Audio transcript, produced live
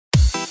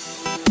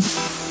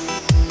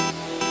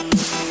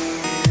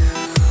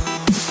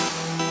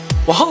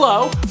Well,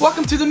 hello!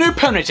 Welcome to the new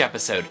Pwnage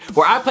episode,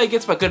 where I play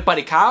against my good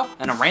buddy Kyle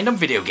in a random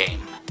video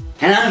game.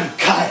 And I'm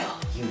Kyle,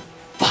 you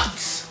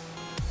fucks.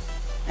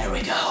 There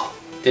we go.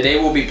 Today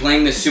we'll be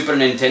playing the Super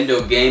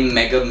Nintendo game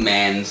Mega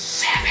Man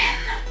 7.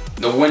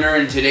 The winner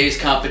in today's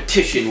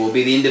competition will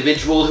be the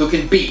individual who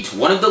can beat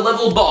one of the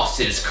level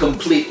bosses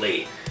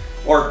completely.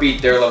 Or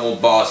beat their level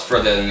boss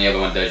further than the other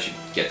one does. You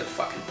get the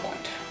fucking point.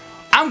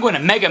 I'm going to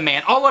Mega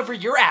Man all over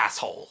your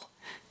asshole.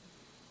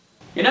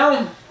 You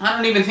know, I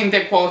don't even think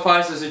that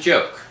qualifies as a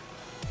joke.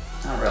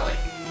 Not really.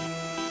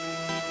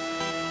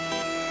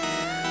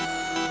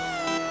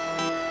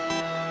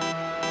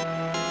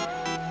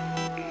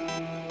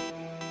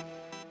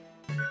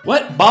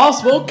 What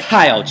boss will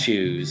Kyle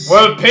choose?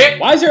 Well, pick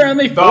Why is there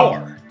only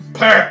 4?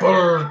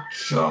 Purple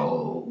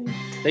Show.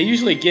 They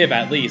usually give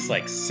at least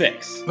like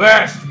 6.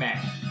 First man.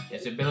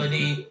 His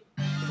ability,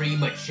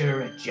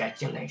 premature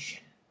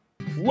ejaculation.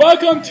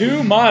 Welcome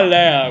to my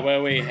lab,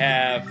 where we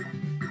have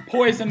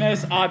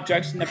poisonous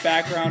objects in the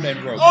background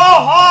and robots.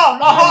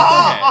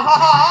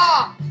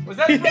 Was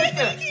that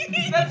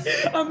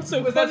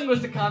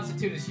supposed to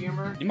constitute as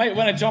humor? You might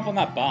want to jump on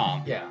that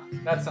bomb. Yeah,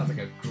 that sounds like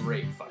a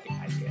great fucking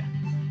idea.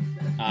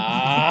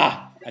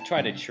 Ah, I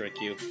tried to trick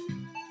you.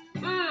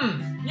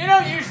 You know,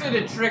 usually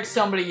to trick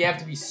somebody you have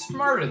to be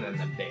smarter than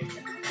them,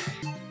 David.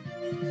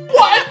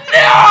 What?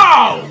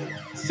 No!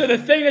 So the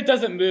thing that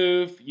doesn't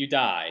move, you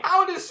die.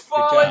 How does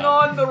falling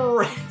on the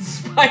red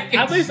spike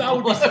At least I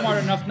would be explode?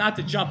 smart enough not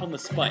to jump on the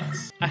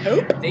spikes. I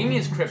hope.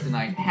 Damien's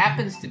kryptonite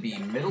happens to be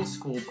middle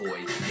school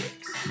boys'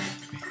 dicks.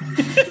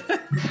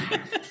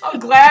 I'm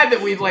glad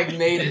that we've like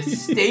made a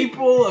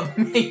staple of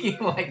making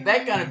like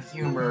that kind of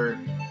humor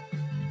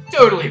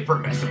totally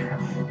permissible.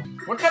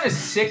 What kind of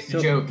sick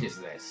joke is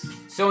this?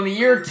 So in the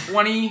year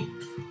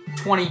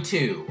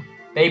 2022,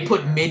 they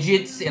put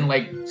midgets in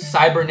like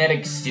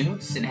cybernetic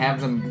suits and have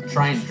them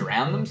try and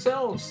drown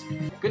themselves?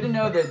 Good to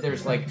know that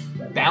there's like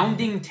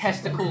bounding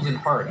testicles and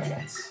heart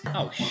hats.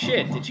 Oh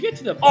shit, did you get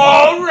to the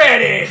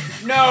Already!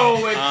 No,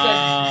 it's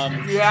a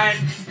giant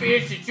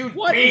fish that shoots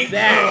what is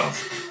that?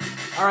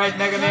 Alright,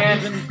 Mega Man.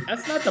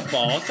 That's not the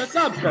boss. That's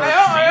not Burst.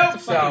 I hope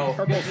It's a fucking so.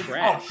 purple Oh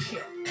trash.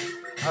 shit.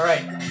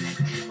 Alright.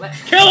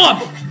 Kill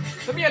him!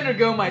 Let me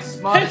undergo my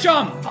smug. Pinch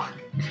him! Fuck.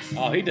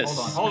 Oh, he just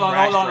Hold on.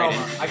 I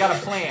got a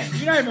plan.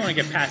 You don't even want to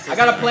get past this. I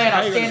got a plan. How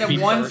I'll you stand gonna in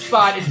beat one Burst?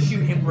 spot and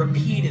shoot him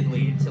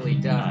repeatedly until he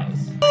dies.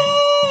 Is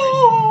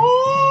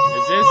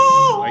this...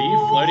 Are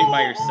you floating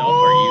by yourself,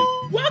 or are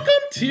you... Welcome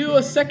to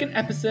a second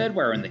episode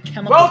where we're in the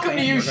chemical Welcome to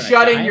plant. you We're gonna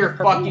shutting die your in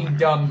purple. fucking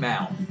dumb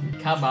mouth.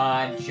 Come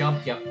on,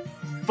 jump, you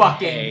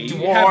fucking Hey, dwarf.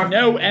 you have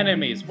no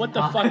enemies. What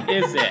the fuck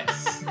is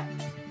this?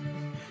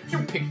 You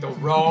picked the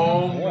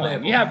wrong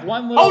level. You have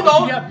one little... Hold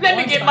on, you have let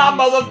me one get my tiny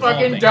small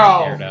motherfucking thing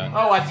dog. compared to-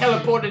 Oh, I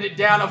teleported it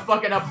down a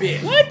fucking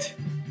abyss. What?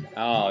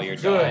 Oh, your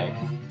Good.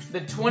 dog.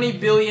 The $20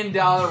 billion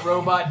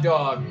robot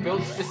dog,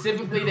 built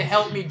specifically to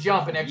help me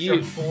jump an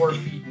extra 4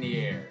 feet in the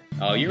air.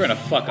 Oh, you're gonna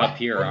fuck up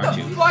here, What aren't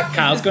the you? fuck is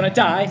Kyle's this gonna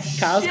die.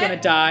 Kyle's shit?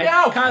 gonna die.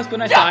 No. Kyle's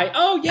gonna No. die.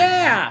 Oh,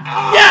 yeah!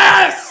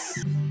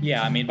 Yes!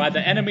 Yeah, I mean, by the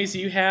enemies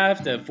you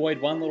have to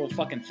avoid one little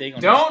fucking thing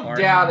on your Don't spark.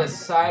 doubt a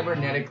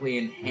cybernetically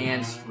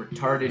enhanced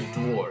retarded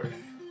dwarf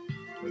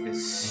with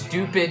his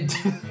stupid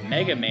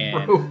Mega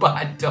Man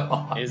robot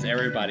dog. is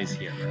everybody's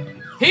hero.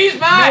 He's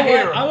my You know what?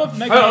 hero. I love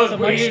Mega Man so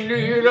we much. need a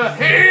hero to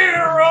heaven.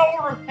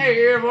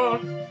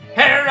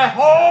 Hear the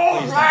whole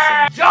Please don't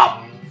line.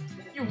 Jump!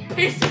 You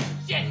piece of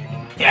shit.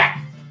 Yeah.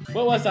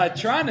 What was I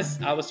trying to...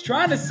 I was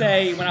trying to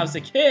say when I was a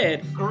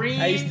kid,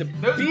 Green. I used to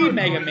Those be were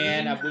Mega green.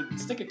 Man. I would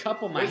stick a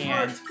couple in my Those were-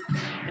 hand,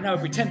 and I would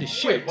pretend to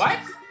shoot. Wait, what?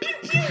 Pew,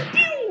 pew,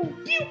 pew,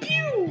 pew,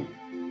 pew.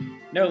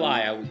 No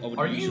lie, I would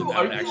Are usually, you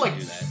I would like actually do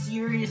that.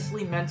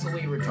 seriously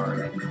mentally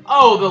retarded?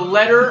 Oh, the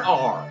letter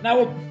R. And I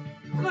would...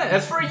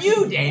 That's for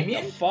you,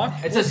 Damien. Fuck?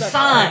 It's What's a that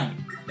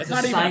sign. That's It's a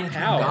not even sign a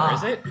from power, God.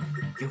 is it?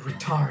 You're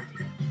retarded.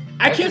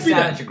 I That's can't the be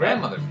sound that. that your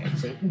grandmother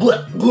makes.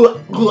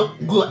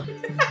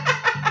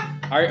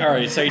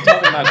 Alright, so you're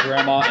talking about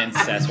grandma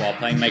incest while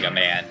playing Mega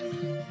Man.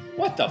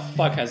 What the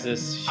fuck has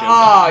this show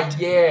Ah,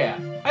 yeah.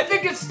 I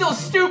think it's still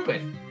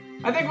stupid.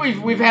 I think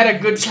we've had a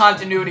good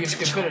continuity of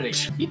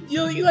stupidity.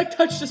 You like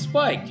touched the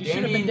spike. You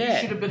should have been Damien, you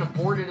should dead. have been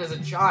aborted as a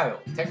child.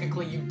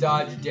 Technically, you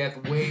dodged death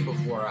way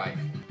before I.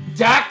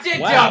 Dr.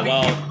 Wow, W,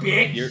 well,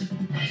 bitch! you're...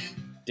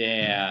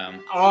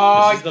 Damn.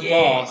 Oh, This is the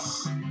yeah.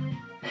 boss.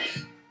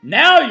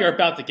 Now you're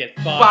about to get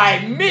fucked. By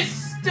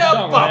Mr.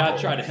 Don't worry, I'll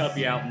Bubbles. try to help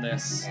you out in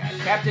this. Yeah,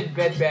 Captain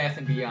Bed Bath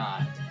and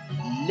Beyond.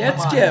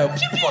 Let's Come go. on,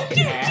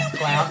 fucking ass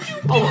clown.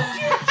 Oh,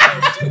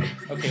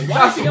 Okay,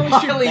 why is he only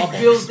Dr. shoot Wily bubbles?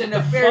 builds a What the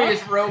nefarious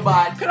fuck?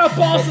 robot. What kind of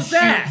boss is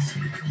that?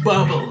 shoots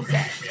Bubbles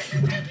at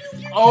me.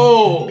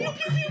 Oh!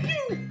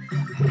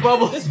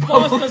 Bubbles. This boss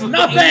Bubbles does with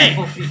nothing!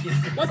 anal beads.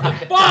 What the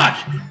fuck?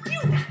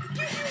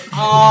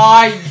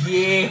 Aw,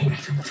 yeah.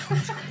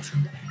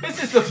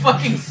 This is the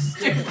fucking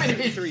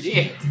stupidest 3D.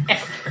 shit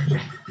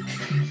ever.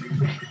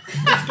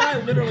 This guy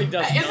literally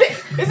does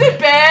Is it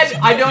bad?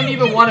 I don't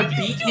even want to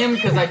beat him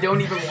because I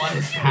don't even want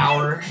his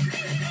power.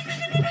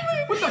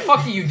 What the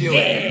fuck are you doing?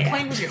 Are you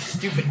playing with your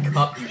stupid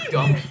cup, you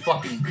dumb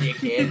fucking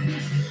dickhead?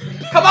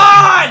 Come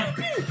on!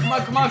 Come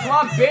on, come on, come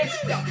on, bitch!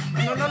 No,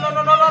 no, no, no,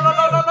 no, no, no, no,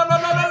 no, no, no,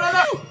 no, no,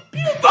 no!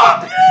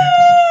 Fuck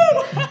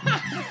you!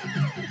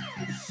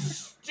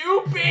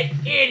 Stupid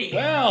idiot!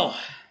 Well,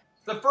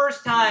 it's the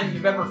first time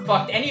you've ever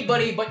fucked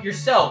anybody but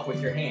yourself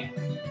with your hand.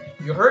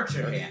 You hurt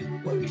your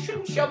hand. Well, you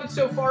shouldn't shove it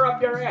so far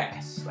up your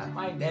ass. That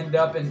might end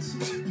up in...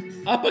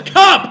 up a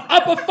cup!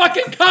 Up a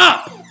fucking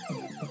cup!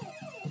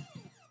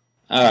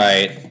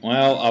 Alright,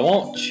 well, I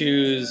won't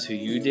choose who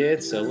you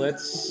did, so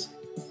let's...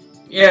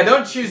 Yeah,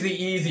 don't choose the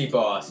easy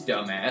boss,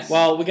 dumbass.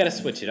 Well, we gotta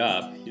switch it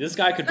up. This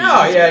guy could be...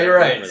 Oh, yeah, you're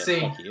right. The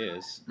See? fuck he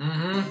is.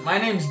 Mm-hmm. My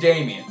name's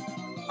Damien.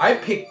 I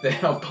picked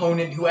the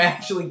opponent who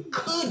actually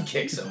could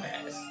kick some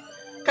ass.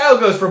 Kyle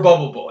goes for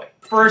Bubble Boy.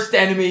 First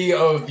enemy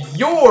of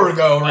your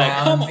go-round.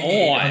 Oh, come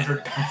on.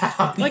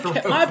 800-pound Like,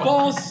 robot. my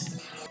boss...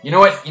 You know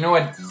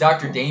what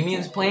Dr.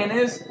 Damien's plan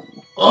is?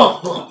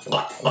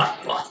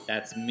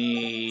 That's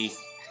me...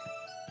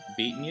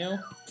 beating you?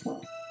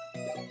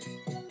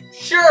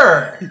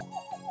 Sure!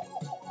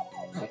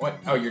 What?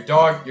 Oh, your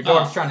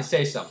dog's trying to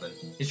say something.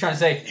 He's trying to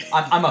say,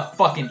 I'm a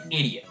fucking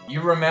idiot.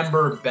 You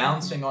remember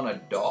bouncing on a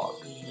dog?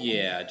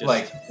 Yeah, just...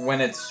 Like,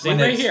 when its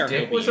right here,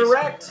 dick it'll was be useful,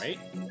 erect? right?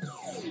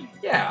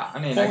 Yeah, I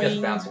mean, I guess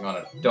Boing. bouncing on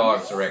a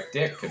dog's erect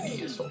dick could be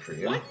useful for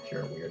you. What? If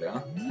you're a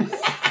weirdo.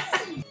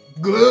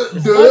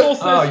 Good. Bubble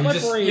says Oh,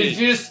 slippery.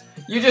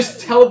 you just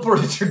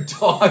teleported your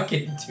dog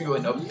into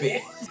an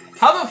abyss.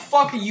 How the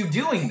fuck are you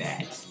doing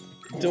that?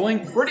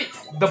 Doing...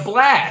 The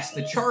blast,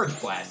 the charge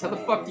blast. How the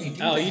fuck do you do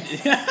that? Oh,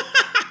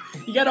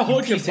 you... you gotta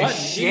hold your Piece of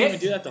button. You didn't even shit.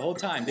 do that the whole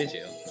time, did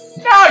you?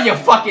 No, you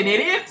fucking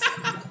idiot!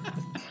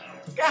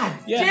 God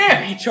Yeah,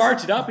 damn he it!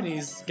 charged it up and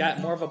he's got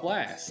more of a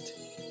blast.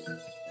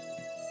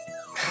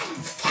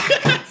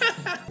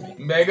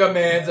 Mega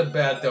Man's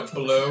about to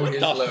blow his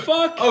the load.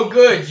 fuck? Oh,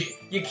 good.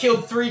 You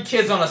killed 3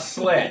 kids on a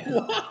sled.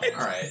 What?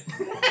 Alright.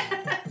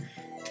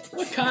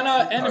 What kind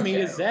of enemy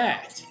Okay. is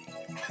that?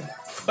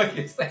 Fuck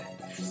is that?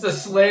 It's a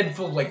sled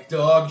full of, like,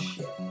 dog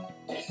shit.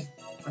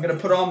 I'm gonna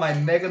put on my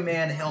Mega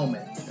Man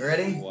helmet. You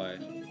ready? What?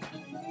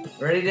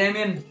 Ready,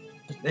 Damien?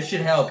 This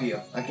should help you,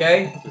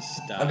 okay? Just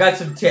stop. I've got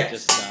some tips.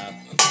 Just stop.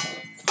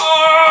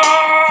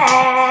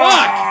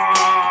 Fuck!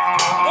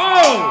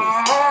 Whoa!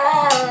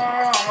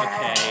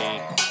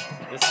 Okay.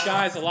 This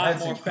guy's a lot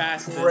That's more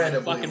fast than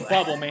incredibly fucking loud.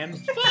 Bubble Man.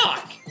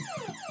 Fuck!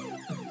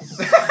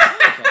 Son of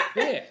a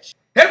bitch.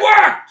 It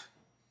worked!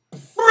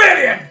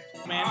 Brilliant!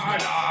 Man.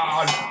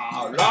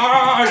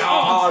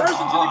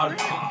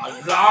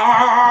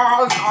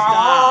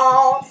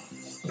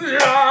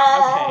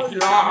 Okay, he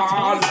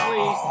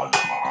simultaneously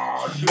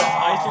shoots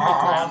ice on the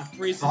ground,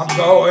 freezes I'm you.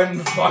 going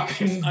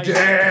fucking Ice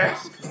dead.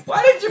 burst.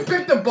 Why did you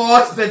pick the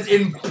boss that's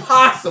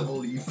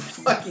impossible, you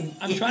fucking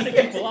I'm trying to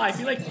idiot? keep alive.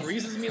 He like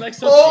freezes me like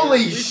so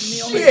Holy freezes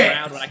me on the shit.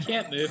 ground when I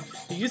can't move.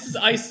 He uses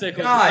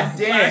icicles God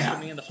to damn. flash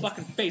me in the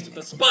fucking face with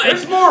a spike.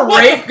 There's more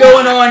What rape the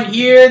going fuck? on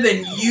here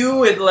than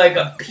you at like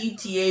a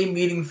PTA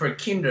meeting for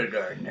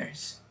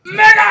kindergartners.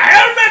 Mega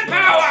helmet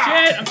power!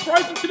 Shit, I'm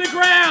frozen to the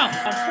ground!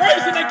 I'm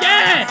frozen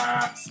again!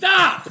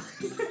 Stop!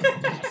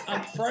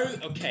 I'm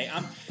frozen. Okay,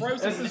 I'm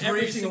frozen This is in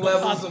every reaching single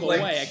levels of, possible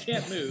like, way. I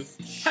can't move.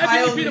 How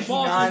can you beat a Childish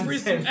boss who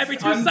freezes nonsense every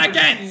 2 unforeseen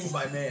seconds?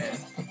 by man.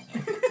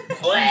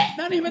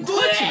 Not even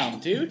touching him,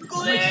 dude. I'm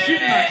like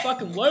shooting my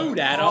fucking load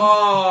at him.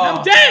 Oh, and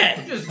I'm dead!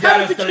 you just How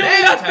got did you us kill to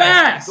me that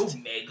fast? Go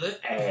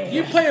Mega.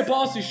 You play a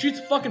boss who shoots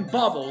fucking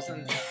bubbles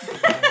and...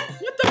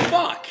 what the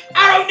fuck?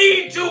 I don't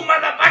need to,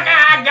 motherfucker.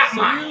 I got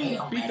So my you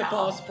helmet beat the on.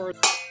 boss for...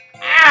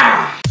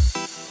 Ah!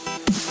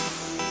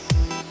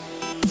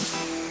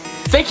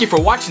 Thank you for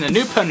watching the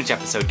new Pwnage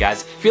episode,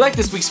 guys. If you like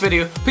this week's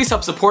video, please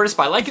help support us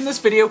by liking this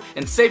video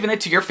and saving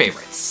it to your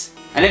favorites.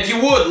 And if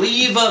you would,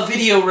 leave a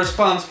video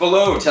response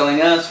below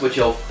telling us what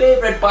your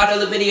favorite part of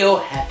the video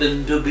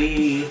happened to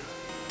be.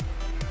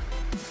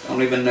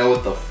 Don't even know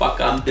what the fuck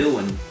I'm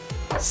doing.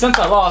 Since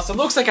I lost, it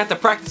looks like I have to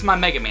practice my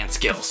Mega Man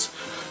skills.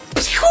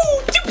 Pew,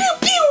 pew, pew,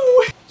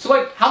 pew. So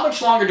like, how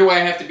much longer do I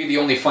have to be the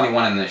only funny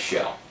one in this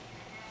show?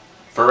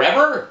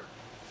 Forever?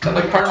 Is that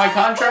like part of my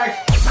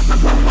contract?